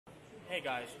Hey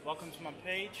guys, welcome to my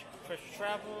page, Chris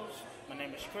Travels. My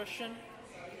name is Christian.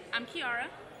 I'm Kiara.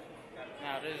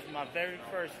 Now this is my very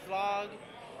first vlog,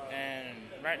 and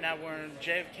right now we're in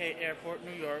JFK Airport,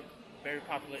 New York. Very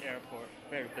popular airport,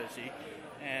 very busy.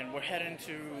 And we're heading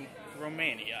to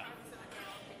Romania.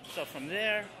 So from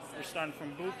there, we're starting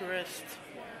from Bucharest,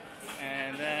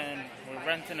 and then we're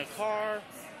renting a car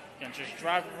and just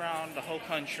drive around the whole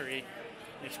country,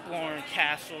 exploring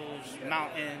castles,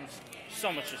 mountains,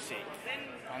 so much to see.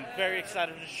 I'm very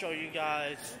excited to show you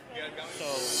guys.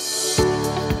 So,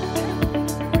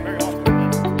 very awesome.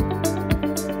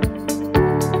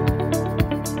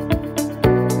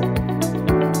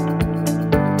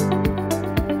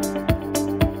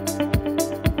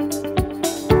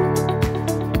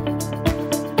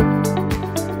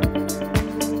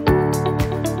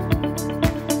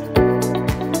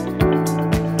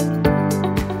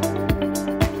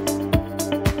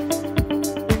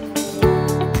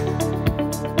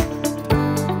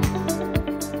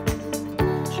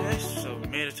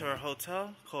 To our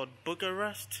hotel called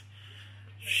Bucharest.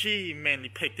 She mainly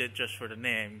picked it just for the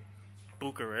name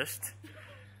Bucharest.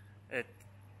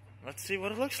 Let's see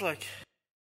what it looks like.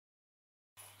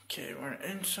 Okay, we're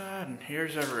inside and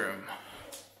here's our room.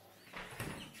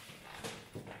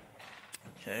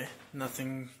 Okay,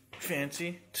 nothing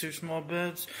fancy. 2 small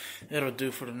beds. It'll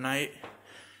do for the night.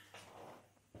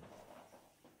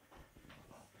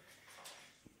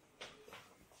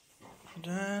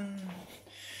 Then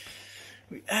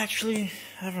we actually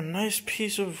have a nice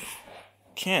piece of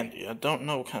candy. I don't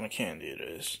know what kind of candy it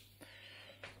is.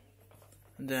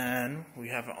 Then we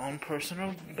have our own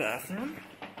personal bathroom.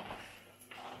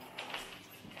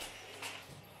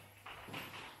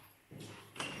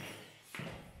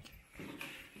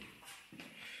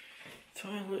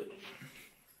 Toilet.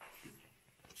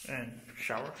 And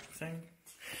shower thing.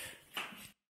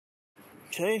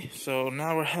 Okay, so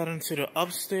now we're heading to the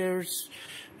upstairs.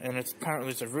 And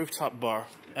apparently it's a rooftop bar,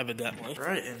 evidently.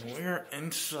 Right, and we're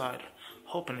inside.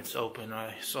 Hoping it's open.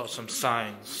 I saw some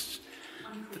signs.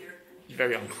 Unclear.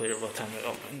 Very unclear what time it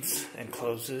opens and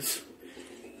closes.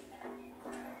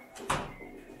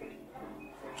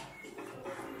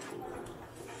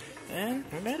 And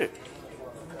we made it.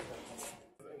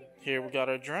 Here we got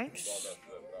our drinks.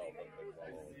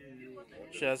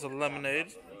 She has a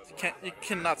lemonade. You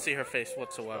cannot see her face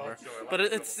whatsoever, but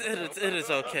it is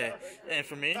okay. And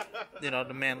for me, you know,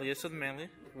 the manliest of the manly,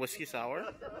 whiskey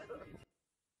sour.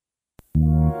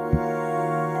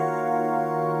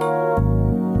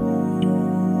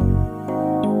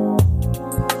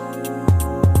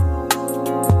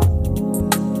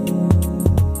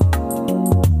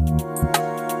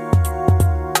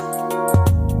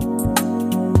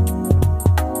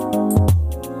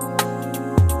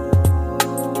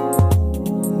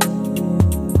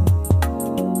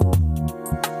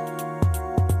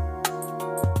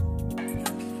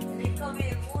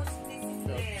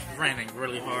 Raining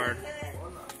really hard.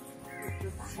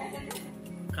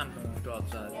 Kind of want to go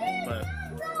outside, but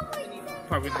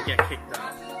probably gonna get kicked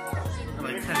out in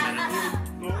like 10 minutes.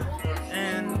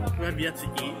 And we have yet to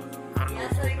eat. I don't know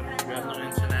what's open. We have no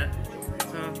internet.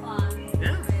 So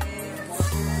yeah.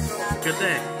 Good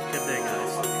day,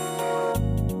 guys.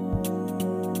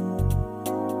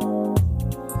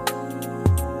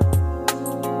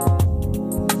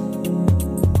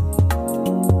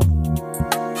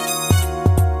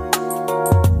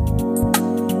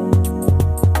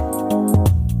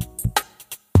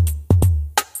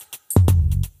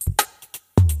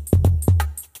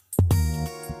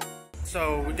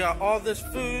 So we got all this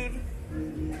food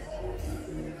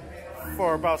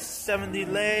for about 70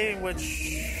 lei,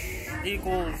 which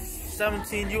equals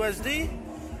 17 USD.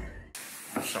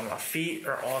 So my feet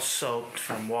are all soaked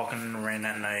from walking in the rain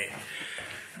at night.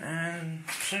 And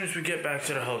as soon as we get back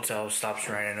to the hotel, it stops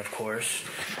raining, of course.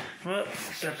 But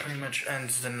that pretty much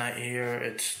ends the night here.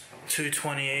 It's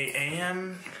 2:28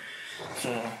 a.m.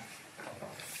 So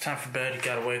time for bed.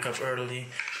 Gotta wake up early.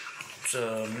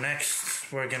 So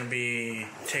next, we're going to be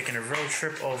taking a road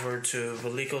trip over to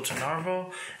Veliko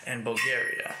Tarnovo in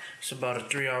Bulgaria. It's about a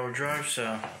 3-hour drive,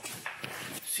 so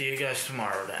see you guys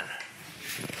tomorrow then.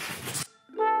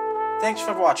 Thanks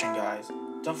for watching, guys.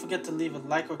 Don't forget to leave a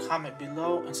like or comment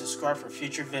below and subscribe for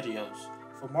future videos.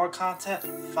 For more content,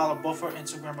 follow both our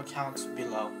Instagram accounts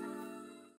below.